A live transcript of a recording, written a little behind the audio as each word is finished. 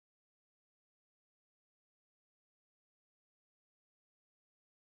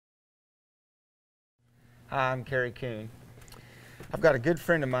Hi, I'm Kerry Kuhn. I've got a good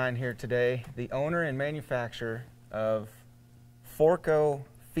friend of mine here today, the owner and manufacturer of Forco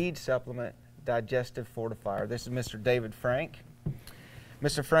feed supplement Digestive Fortifier. This is Mr. David Frank.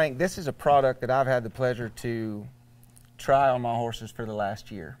 Mr. Frank, this is a product that I've had the pleasure to try on my horses for the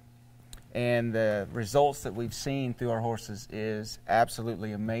last year. And the results that we've seen through our horses is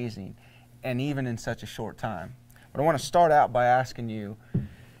absolutely amazing, and even in such a short time. But I want to start out by asking you,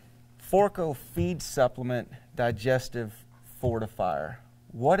 Forco feed supplement Digestive Fortifier.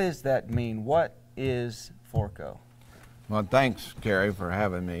 What does that mean? What is Forco? Well, thanks, Kerry, for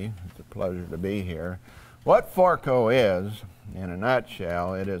having me. It's a pleasure to be here. What Forco is, in a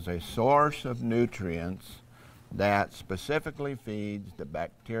nutshell, it is a source of nutrients that specifically feeds the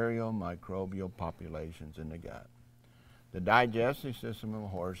bacterial microbial populations in the gut. The digestive system of a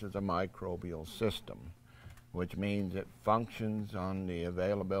horse is a microbial system, which means it functions on the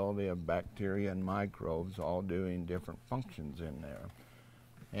availability of bacteria and microbes all doing different functions in there.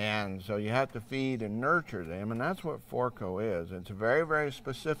 And so you have to feed and nurture them, and that's what Forco is. It's a very, very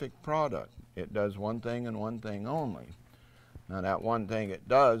specific product. It does one thing and one thing only. Now that one thing it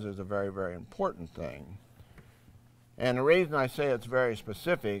does is a very, very important thing. And the reason I say it's very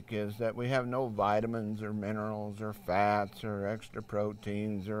specific is that we have no vitamins or minerals or fats or extra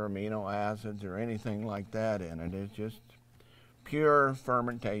proteins or amino acids or anything like that in it. It's just pure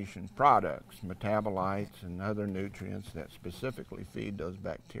fermentation products, metabolites and other nutrients that specifically feed those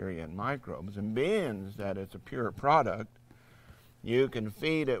bacteria and microbes. And being that it's a pure product, you can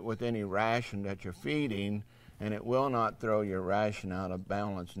feed it with any ration that you're feeding, and it will not throw your ration out of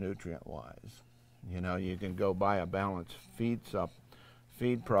balance nutrient-wise. You know, you can go buy a balanced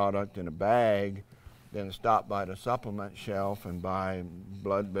feed product in a bag, then stop by the supplement shelf and buy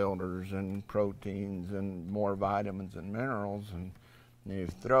blood builders and proteins and more vitamins and minerals, and you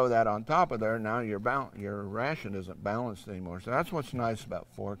throw that on top of there. Now your ration isn't balanced anymore. So that's what's nice about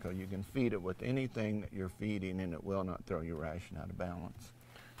Forco. You can feed it with anything that you're feeding, and it will not throw your ration out of balance.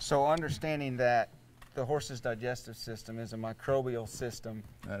 So understanding that the horse's digestive system is a microbial system.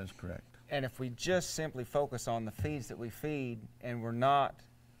 That is correct. And if we just simply focus on the feeds that we feed, and we're not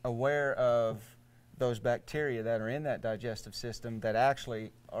aware of those bacteria that are in that digestive system that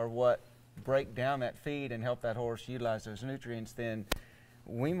actually are what break down that feed and help that horse utilize those nutrients, then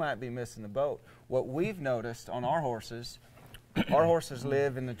we might be missing the boat. What we've noticed on our horses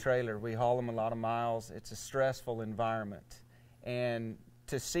live in the trailer. We haul them a lot of miles. It's a stressful environment. And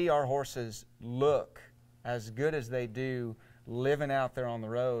to see our horses look as good as they do living out there on the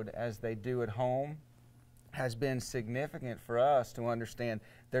road as they do at home has been significant for us to understand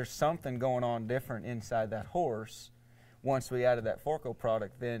there's something going on different inside that horse once we added that Forco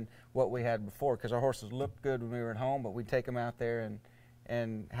product than what we had before, because our horses looked good when we were at home, but we'd take them out there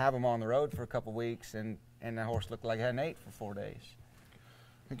and have them on the road for a couple weeks, and the horse looked like it hadn't ate for 4 days.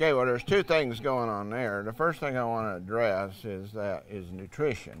 Okay, well, there's two things going on there. The first thing I want to address is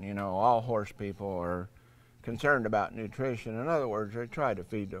nutrition. You know, all horse people are concerned about nutrition. In other words, they try to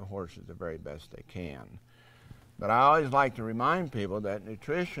feed their horses the very best they can. But I always like to remind people that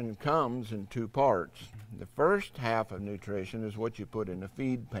nutrition comes in two parts. The first half of nutrition is what you put in the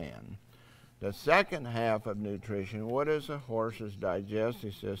feed pan. The second half of nutrition, what is a horse's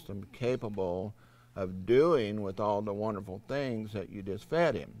digestive system capable of doing with all the wonderful things that you just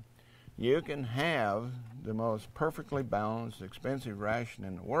fed him? You can have the most perfectly balanced, expensive ration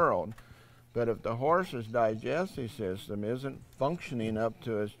in the world, but if the horse's digestive system isn't functioning up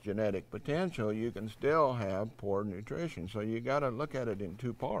to its genetic potential, you can still have poor nutrition. So you got to look at it in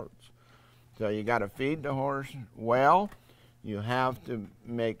two parts. So you got to feed the horse well. You have to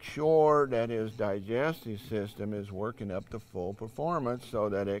make sure that his digestive system is working up to full performance so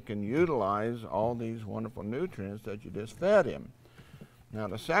that it can utilize all these wonderful nutrients that you just fed him. Now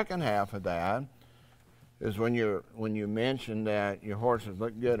the second half of that is when you mention that your horses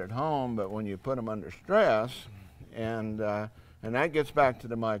look good at home, but when you put them under stress, and that gets back to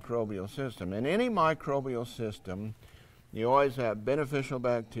the microbial system. In any microbial system, you always have beneficial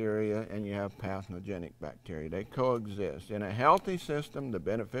bacteria and you have pathogenic bacteria. They coexist. In a healthy system, the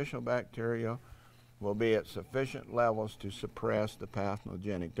beneficial bacteria will be at sufficient levels to suppress the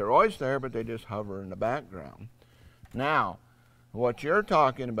pathogenic. They're always there, but they just hover in the background. Now, what you're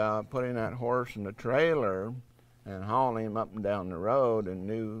talking about, putting that horse in the trailer and hauling him up and down the road in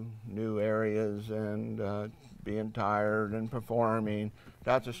new areas and being tired and performing,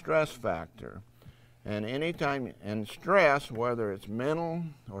 that's a stress factor. And stress, whether it's mental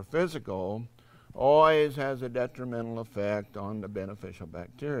or physical, always has a detrimental effect on the beneficial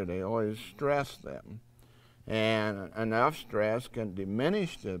bacteria. They always stress them. And enough stress can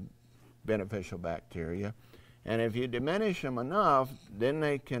diminish the beneficial bacteria. And if you diminish them enough, then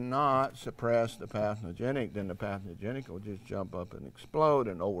they cannot suppress the pathogenic. Then the pathogenic will just jump up and explode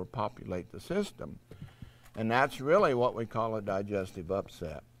and overpopulate the system. And that's really what we call a digestive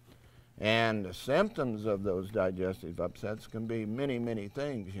upset. And the symptoms of those digestive upsets can be many, many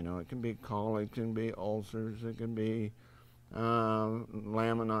things. You know, it can be colic, it can be ulcers, it can be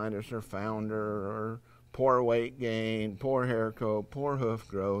laminitis or founder, or poor weight gain, poor hair coat, poor hoof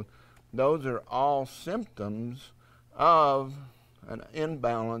growth. Those are all symptoms of an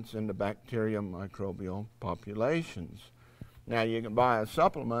imbalance in the bacteria microbial populations. Now, you can buy a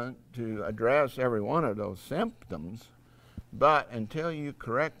supplement to address every one of those symptoms, but until you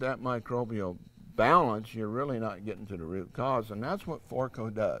correct that microbial balance, you're really not getting to the root cause, and that's what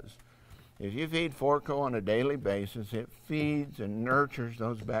Forco does. If you feed Forco on a daily basis, it feeds and nurtures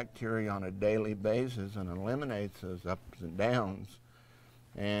those bacteria on a daily basis and eliminates those ups and downs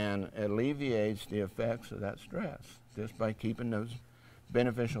and alleviates the effects of that stress just by keeping those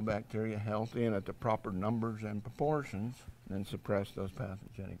beneficial bacteria healthy and at the proper numbers and proportions, and suppress those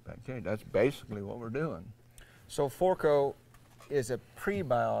pathogenic bacteria. That's basically what we're doing. So Forco is a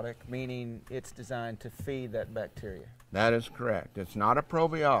prebiotic, meaning it's designed to feed that bacteria. That is correct. It's not a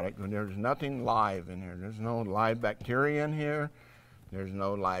probiotic. There's nothing live in here. There's no live bacteria in here. There's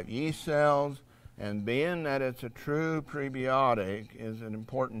no live yeast cells. And being that it's a true prebiotic is an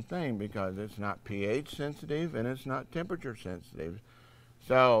important thing because it's not pH sensitive and it's not temperature sensitive.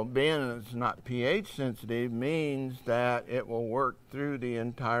 So being that it's not pH sensitive means that it will work through the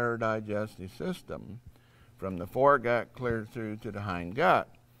entire digestive system, from the foregut clear through to the hindgut.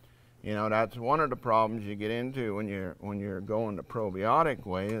 You know, that's one of the problems you get into when you're going the probiotic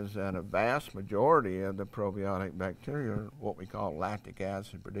way, is that a vast majority of the probiotic bacteria are what we call lactic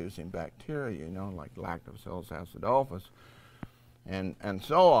acid producing bacteria, you know, like Lactobacillus acidophilus and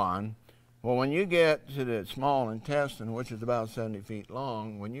so on. Well, when you get to the small intestine, which is about 70 feet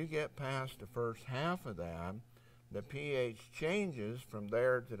long, when you get past the first half of that, the pH changes from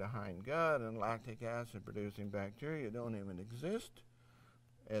there to the hindgut, and lactic acid producing bacteria don't even exist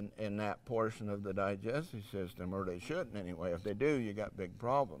in that portion of the digestive system, or they shouldn't anyway. If they do, you got big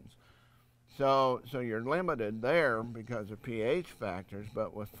problems. So you're limited there because of pH factors.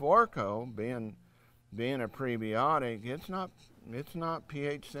 But with Forco being a prebiotic, it's not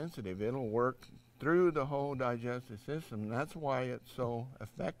pH sensitive. It'll work through the whole digestive system. That's why it's so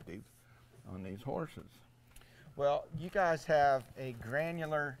effective on these horses. Well, you guys have a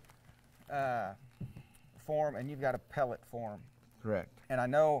granular form, and you've got a pellet form. Correct. And I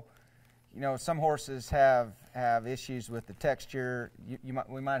know, you know, some horses have issues with the texture.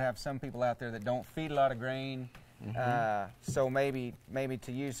 We might have some people out there that don't feed a lot of grain, so maybe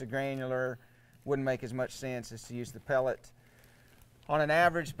to use the granular wouldn't make as much sense as to use the pellet. On an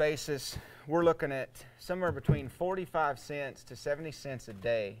average basis, we're looking at somewhere between 45 cents to 70 cents a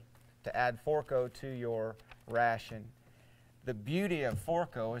day to add Forco to your ration. The beauty of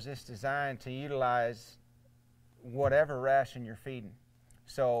Forco is it's designed to utilize whatever ration you're feeding.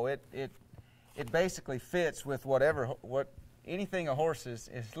 So it basically fits with anything a horse is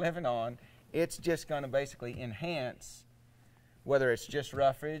living on. It's just going to basically enhance, whether it's just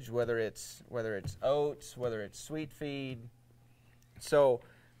roughage, whether it's oats, whether it's sweet feed. So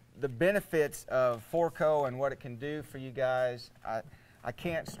the benefits of Forco and what it can do for you guys, I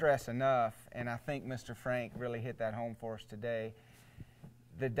can't stress enough, and I think Mr. Frank really hit that home for us today.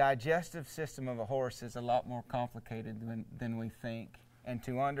 The digestive system of a horse is a lot more complicated than we think. And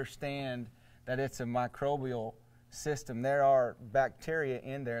to understand that it's a microbial system, there are bacteria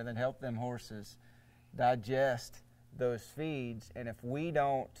in there that help them horses digest those feeds. And if we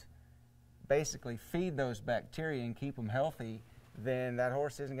don't basically feed those bacteria and keep them healthy, then that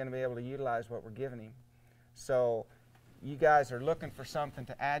horse isn't going to be able to utilize what we're giving him. So you guys are looking for something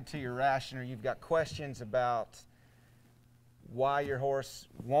to add to your ration, or you've got questions about why your horse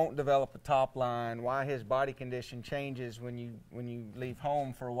won't develop a top line, why his body condition changes when you leave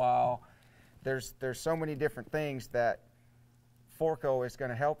home for a while. There's so many different things that Forco is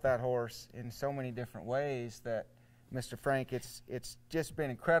going to help that horse in so many different ways that, Mr. Frank, it's just been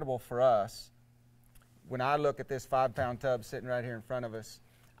incredible for us. When I look at this 5-pound tub sitting right here in front of us,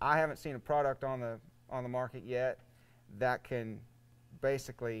 I haven't seen a product on the market yet that can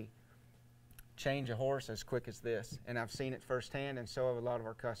basically change a horse as quick as this, and I've seen it firsthand, and so have a lot of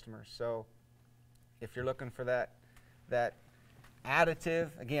our customers. So if you're looking for that additive,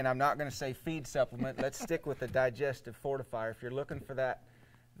 again, I'm not going to say feed supplement, let's stick with the digestive fortifier. If you're looking for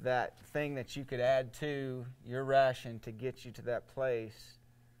that thing that you could add to your ration to get you to that place,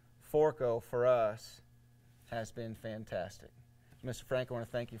 Forco for us has been fantastic. Mr. Frank, I want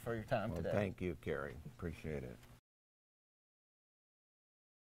to thank you for your time Well, today. thank you, Kerry. Appreciate it.